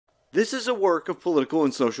This is a work of political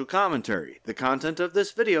and social commentary. The content of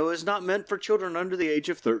this video is not meant for children under the age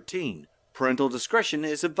of 13. Parental discretion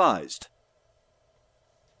is advised.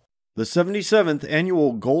 The 77th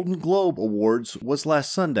Annual Golden Globe Awards was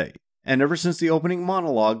last Sunday, and ever since the opening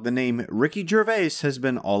monologue, the name Ricky Gervais has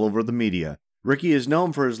been all over the media. Ricky is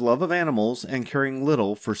known for his love of animals and caring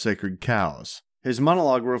little for sacred cows. His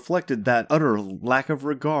monologue reflected that utter lack of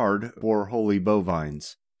regard for holy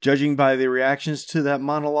bovines. Judging by the reactions to that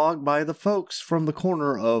monologue by the folks from the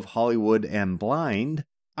corner of Hollywood and Blind,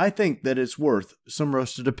 I think that it's worth some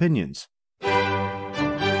roasted opinions.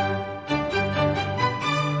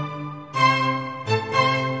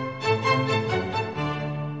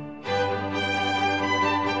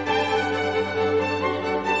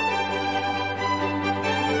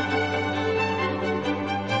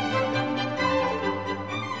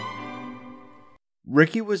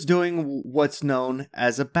 Ricky was doing what's known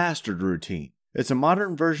as a bastard routine. It's a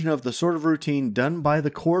modern version of the sort of routine done by the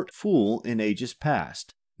court fool in ages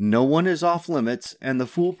past. No one is off limits, and the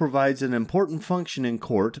fool provides an important function in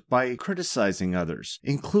court by criticizing others,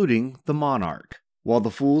 including the monarch. While the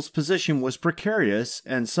fool's position was precarious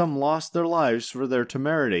and some lost their lives for their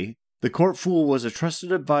temerity, the court fool was a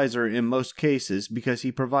trusted advisor in most cases because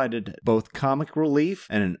he provided both comic relief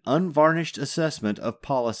and an unvarnished assessment of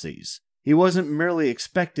policies. He wasn't merely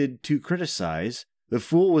expected to criticize, the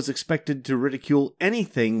fool was expected to ridicule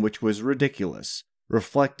anything which was ridiculous,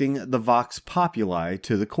 reflecting the vox populi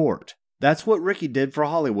to the court. That's what Ricky did for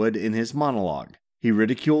Hollywood in his monologue. He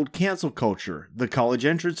ridiculed cancel culture, the college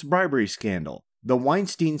entrance bribery scandal, the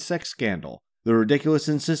Weinstein sex scandal, the ridiculous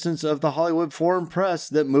insistence of the Hollywood foreign press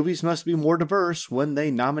that movies must be more diverse when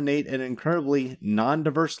they nominate an incredibly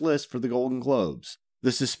non-diverse list for the Golden Globes,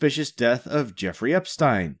 the suspicious death of Jeffrey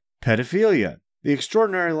Epstein, pedophilia, the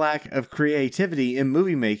extraordinary lack of creativity in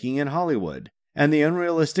movie making in Hollywood, and the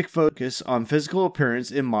unrealistic focus on physical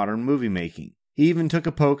appearance in modern movie making. He even took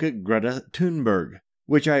a poke at Greta Thunberg,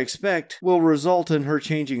 which I expect will result in her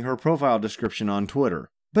changing her profile description on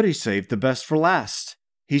Twitter. But he saved the best for last.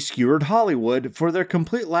 He skewered Hollywood for their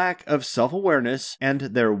complete lack of self-awareness and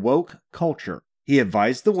their woke culture. He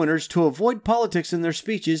advised the winners to avoid politics in their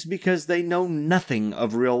speeches because they know nothing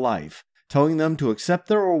of real life, telling them to accept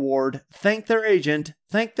their reward, thank their agent,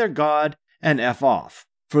 thank their god, and F off.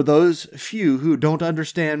 For those few who don't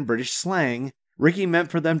understand British slang, Ricky meant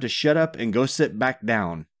for them to shut up and go sit back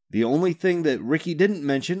down. The only thing that Ricky didn't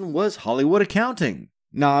mention was Hollywood accounting.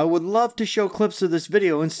 Now, I would love to show clips of this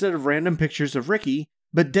video instead of random pictures of Ricky,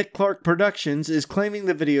 but Dick Clark Productions is claiming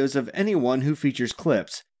the videos of anyone who features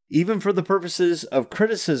clips, even for the purposes of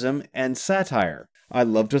criticism and satire. I'd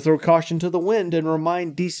love to throw caution to the wind and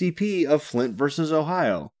remind DCP of Flint versus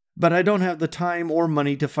Ohio, but I don't have the time or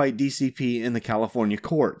money to fight DCP in the California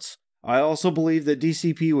courts. I also believe that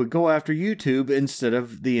DCP would go after YouTube instead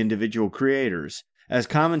of the individual creators, as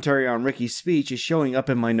commentary on Ricky's speech is showing up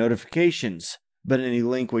in my notifications, but any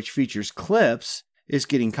link which features clips is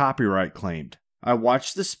getting copyright claimed. I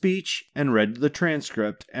watched the speech and read the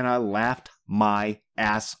transcript, and I laughed my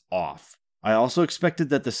ass off. I also expected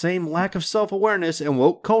that the same lack of self-awareness and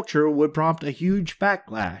woke culture would prompt a huge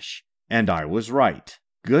backlash. And I was right.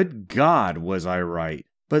 Good God, was I right.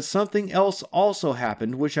 But something else also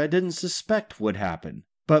happened which I didn't suspect would happen,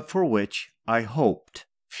 but for which I hoped.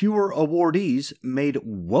 Fewer awardees made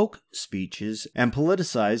woke speeches and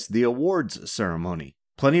politicized the awards ceremony.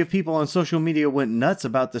 Plenty of people on social media went nuts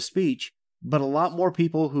about the speech, but a lot more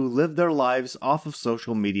people who lived their lives off of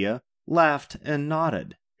social media laughed and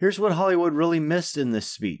nodded. Here's what Hollywood really missed in this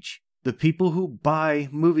speech. The people who buy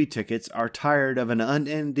movie tickets are tired of an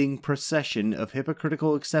unending procession of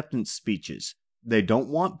hypocritical acceptance speeches. They don't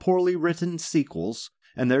want poorly written sequels,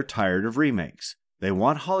 and they're tired of remakes. They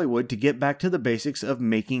want Hollywood to get back to the basics of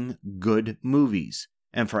making good movies,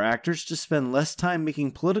 and for actors to spend less time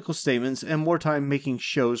making political statements and more time making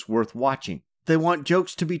shows worth watching. They want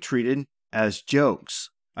jokes to be treated as jokes.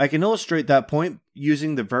 I can illustrate that point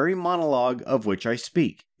using the very monologue of which I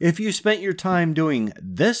speak. If you spent your time doing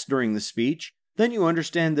this during the speech, then you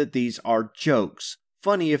understand that these are jokes.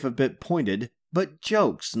 Funny if a bit pointed, but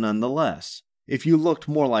jokes nonetheless. If you looked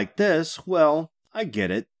more like this, well, I get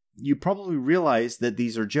it. You probably realize that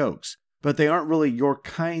these are jokes, but they aren't really your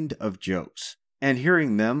kind of jokes, and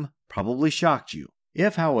hearing them probably shocked you.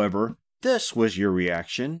 If, however, this was your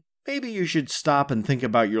reaction, maybe you should stop and think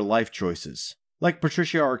about your life choices. Like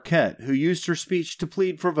Patricia Arquette, who used her speech to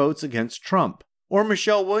plead for votes against Trump, or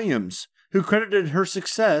Michelle Williams, who credited her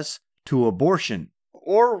success to abortion,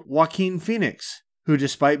 or Joaquin Phoenix, who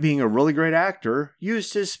despite being a really great actor,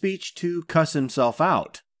 used his speech to cuss himself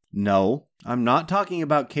out. No, I'm not talking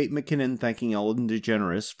about Kate McKinnon thanking Ellen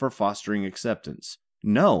DeGeneres for fostering acceptance.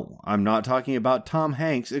 No, I'm not talking about Tom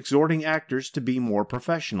Hanks exhorting actors to be more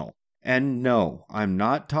professional. And no, I'm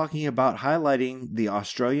not talking about highlighting the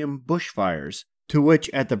Australian bushfires, to which,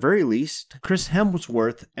 at the very least, Chris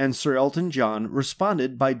Hemsworth and Sir Elton John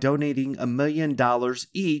responded by donating $1 million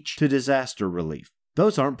each to disaster relief.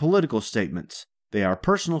 Those aren't political statements. They are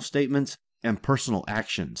personal statements and personal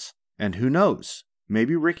actions. And who knows?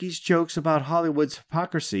 Maybe Ricky's jokes about Hollywood's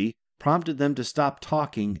hypocrisy prompted them to stop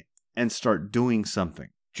talking and start doing something.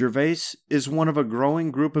 Gervais is one of a growing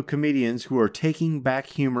group of comedians who are taking back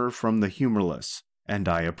humor from the humorless, and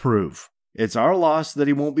I approve. It's our loss that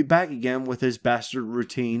he won't be back again with his bastard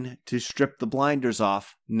routine to strip the blinders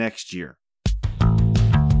off next year.